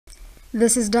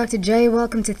This is Dr. J.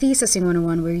 Welcome to Thesising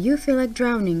 101, where you feel like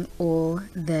drowning all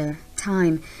the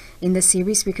time. In this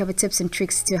series, we cover tips and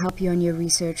tricks to help you on your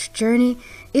research journey.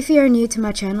 If you are new to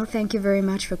my channel, thank you very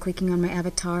much for clicking on my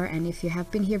avatar, and if you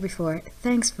have been here before,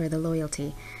 thanks for the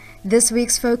loyalty. This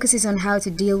week's focus is on how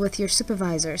to deal with your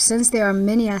supervisor. Since there are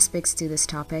many aspects to this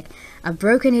topic, I've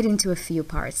broken it into a few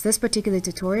parts. This particular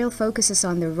tutorial focuses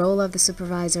on the role of the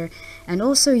supervisor and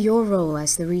also your role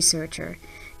as the researcher.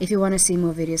 If you want to see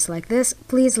more videos like this,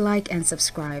 please like and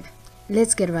subscribe.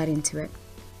 Let's get right into it.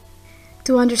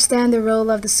 To understand the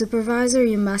role of the supervisor,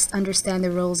 you must understand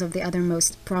the roles of the other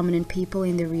most prominent people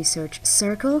in the research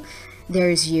circle.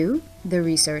 There is you, the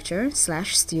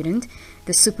researcher/student,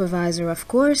 the supervisor, of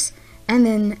course, and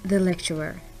then the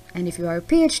lecturer. And if you are a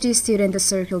PhD student, the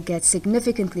circle gets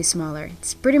significantly smaller.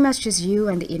 It's pretty much just you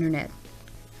and the internet.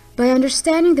 By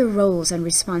understanding the roles and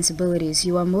responsibilities,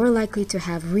 you are more likely to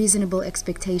have reasonable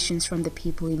expectations from the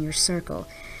people in your circle.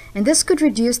 And this could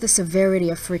reduce the severity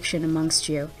of friction amongst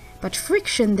you. But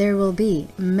friction there will be,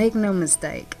 make no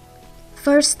mistake.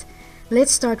 First,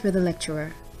 let's start with the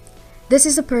lecturer. This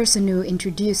is a person who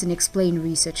introduces and explains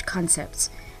research concepts.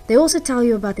 They also tell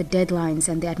you about the deadlines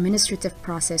and the administrative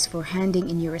process for handing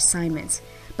in your assignments.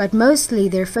 But mostly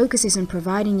their focus is on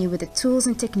providing you with the tools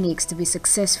and techniques to be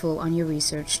successful on your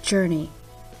research journey.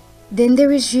 Then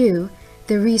there is you,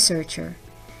 the researcher.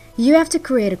 You have to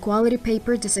create a quality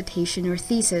paper, dissertation, or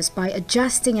thesis by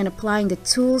adjusting and applying the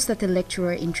tools that the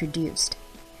lecturer introduced.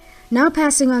 Now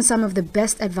passing on some of the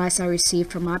best advice I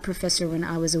received from my professor when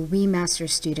I was a wee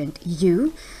master's student.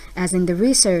 You, as in the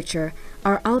researcher,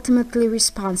 are ultimately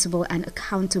responsible and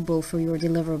accountable for your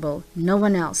deliverable. No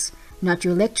one else. Not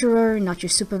your lecturer, not your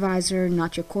supervisor,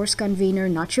 not your course convener,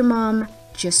 not your mom,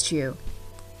 just you.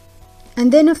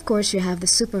 And then of course you have the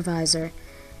supervisor,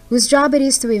 whose job it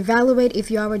is to evaluate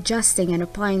if you are adjusting and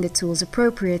applying the tools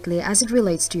appropriately as it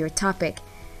relates to your topic.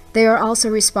 They are also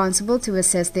responsible to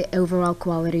assess the overall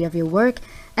quality of your work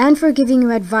and for giving you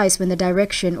advice when the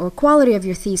direction or quality of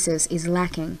your thesis is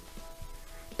lacking.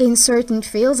 In certain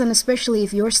fields, and especially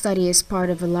if your study is part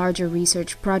of a larger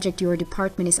research project your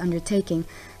department is undertaking,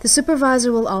 the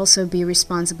supervisor will also be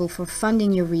responsible for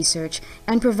funding your research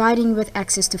and providing you with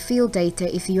access to field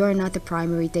data if you are not the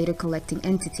primary data collecting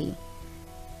entity.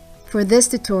 For this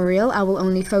tutorial, I will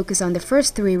only focus on the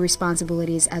first three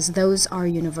responsibilities as those are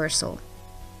universal.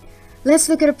 Let's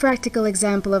look at a practical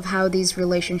example of how these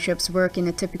relationships work in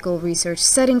a typical research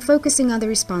setting, focusing on the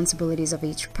responsibilities of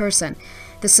each person.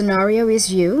 The scenario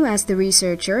is you, as the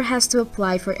researcher, has to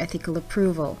apply for ethical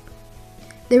approval.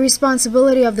 The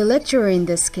responsibility of the lecturer in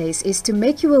this case is to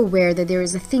make you aware that there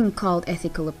is a thing called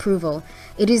ethical approval.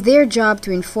 It is their job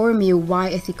to inform you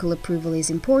why ethical approval is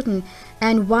important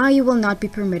and why you will not be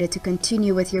permitted to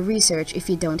continue with your research if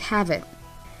you don't have it.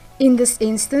 In this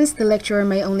instance, the lecturer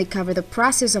may only cover the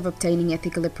process of obtaining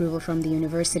ethical approval from the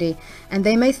university, and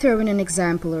they may throw in an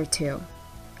example or two.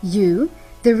 You,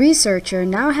 the researcher,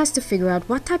 now has to figure out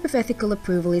what type of ethical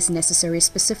approval is necessary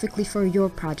specifically for your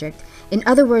project. In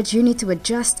other words, you need to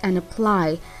adjust and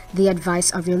apply the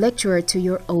advice of your lecturer to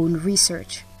your own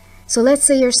research. So let's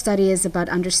say your study is about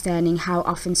understanding how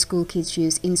often school kids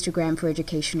use Instagram for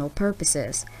educational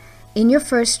purposes. In your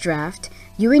first draft,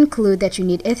 you include that you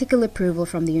need ethical approval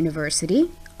from the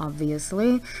university,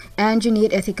 obviously, and you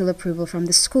need ethical approval from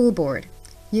the school board.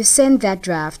 You send that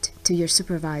draft to your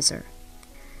supervisor.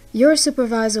 Your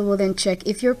supervisor will then check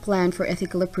if your plan for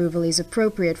ethical approval is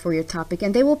appropriate for your topic,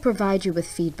 and they will provide you with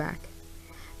feedback.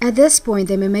 At this point,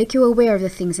 they may make you aware of the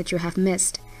things that you have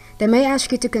missed. They may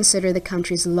ask you to consider the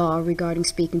country's law regarding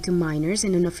speaking to minors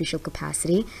in an official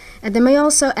capacity, and they may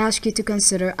also ask you to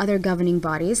consider other governing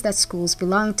bodies that schools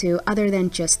belong to other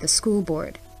than just the school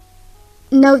board.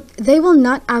 Note, they will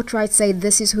not outright say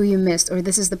this is who you missed or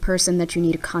this is the person that you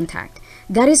need to contact.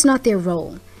 That is not their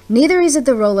role. Neither is it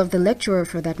the role of the lecturer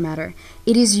for that matter.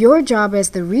 It is your job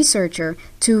as the researcher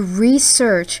to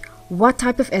research what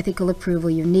type of ethical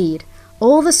approval you need.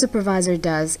 All the supervisor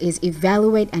does is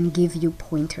evaluate and give you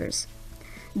pointers.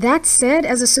 That said,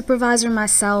 as a supervisor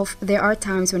myself, there are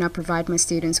times when I provide my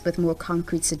students with more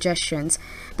concrete suggestions,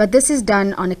 but this is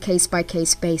done on a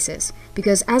case-by-case basis,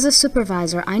 because as a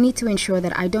supervisor, I need to ensure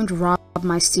that I don't rob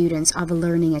my students of a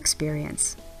learning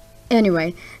experience.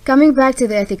 Anyway, coming back to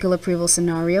the ethical approval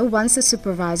scenario, once the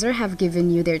supervisor have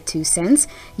given you their 2 cents,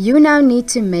 you now need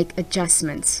to make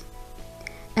adjustments.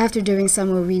 After doing some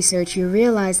more research, you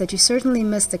realize that you certainly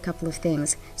missed a couple of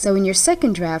things. So in your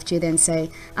second draft, you then say,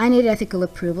 I need ethical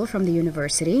approval from the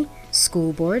university,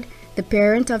 school board, the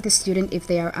parent of the student if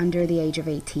they are under the age of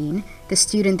 18, the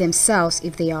student themselves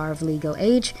if they are of legal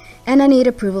age, and I need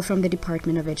approval from the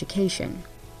Department of Education.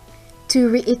 To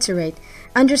reiterate,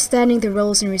 understanding the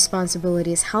roles and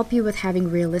responsibilities help you with having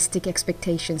realistic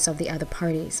expectations of the other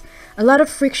parties. A lot of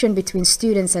friction between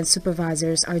students and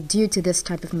supervisors are due to this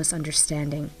type of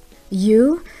misunderstanding.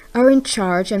 You are in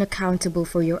charge and accountable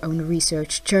for your own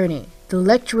research journey. The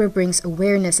lecturer brings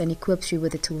awareness and equips you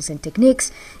with the tools and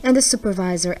techniques, and the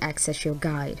supervisor acts as your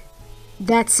guide.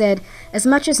 That said, as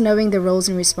much as knowing the roles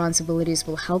and responsibilities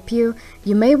will help you,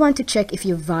 you may want to check if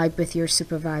you vibe with your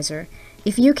supervisor.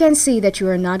 If you can see that you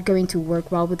are not going to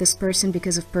work well with this person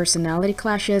because of personality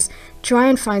clashes, try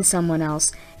and find someone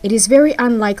else. It is very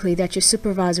unlikely that your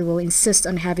supervisor will insist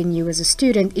on having you as a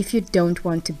student if you don't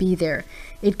want to be there.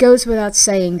 It goes without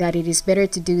saying that it is better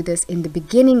to do this in the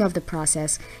beginning of the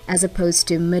process as opposed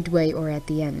to midway or at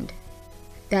the end.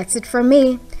 That's it from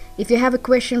me. If you have a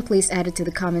question, please add it to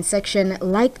the comment section.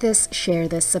 Like this, share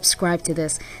this, subscribe to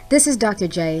this. This is Dr.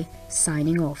 J,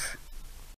 signing off.